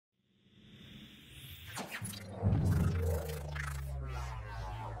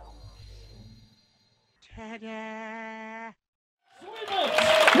Ta-da!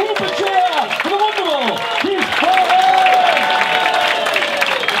 Keep the chair for the wonderful Keith Farnan!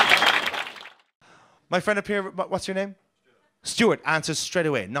 My friend up here, what's your name? Stuart answers straight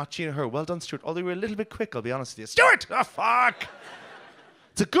away, not Gina her. Well done, Stuart. Although you were a little bit quick, I'll be honest with you. Stuart! Oh, fuck!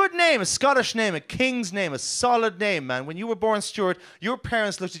 It's a good name, a Scottish name, a king's name, a solid name, man. When you were born Stuart, your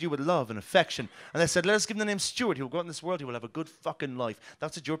parents looked at you with love and affection, and they said, let us give him the name Stuart. He will go out in this world, he will have a good fucking life.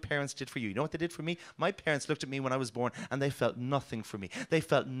 That's what your parents did for you. You know what they did for me? My parents looked at me when I was born, and they felt nothing for me. They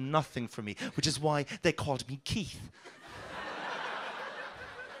felt nothing for me, which is why they called me Keith.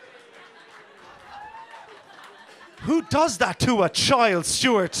 Who does that to a child,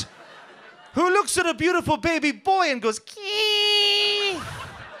 Stuart? Who looks at a beautiful baby boy and goes, Keith!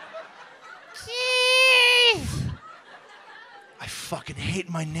 Keith! I fucking hate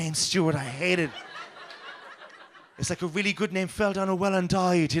my name, Stuart. I hate it. It's like a really good name fell down a well and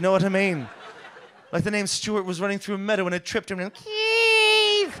died. You know what I mean? Like the name Stuart was running through a meadow and it tripped him and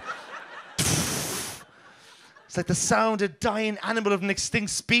Keith! It's like the sound a dying animal of an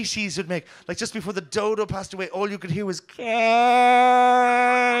extinct species would make. Like just before the dodo passed away, all you could hear was Keith!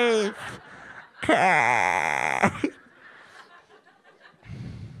 Keith!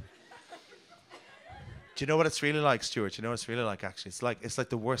 Do you know what it's really like, Stuart? Do you know what it's really like, actually? It's like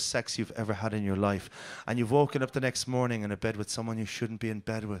the worst sex you've ever had in your life. And you've woken up the next morning in a bed with someone you shouldn't be in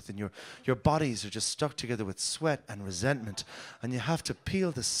bed with. And your bodies are just stuck together with sweat and resentment. And you have to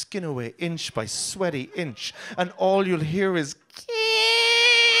peel the skin away inch by sweaty inch. And all you'll hear is,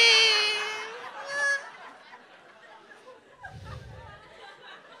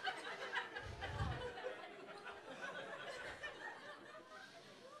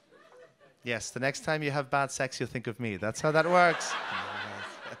 yes, the next time you have bad sex, you'll think of me. That's how that works.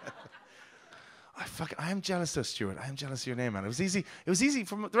 I am jealous though, Stuart. I am jealous of your name, man. It was easy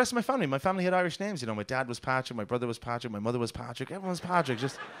for the rest of my family. My family had Irish names, you know. My dad was Patrick, my brother was Patrick, my mother was Patrick. Everyone was Patrick.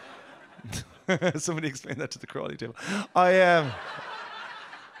 Just somebody explain that to the Crawley table.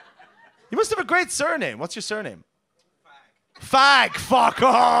 You must have a great surname. What's your surname? Fag. Fag. Fuck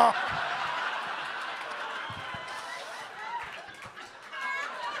off.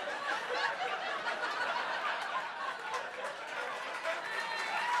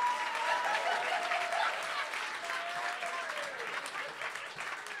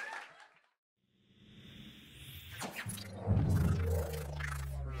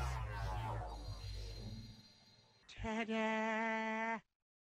 Ta-da!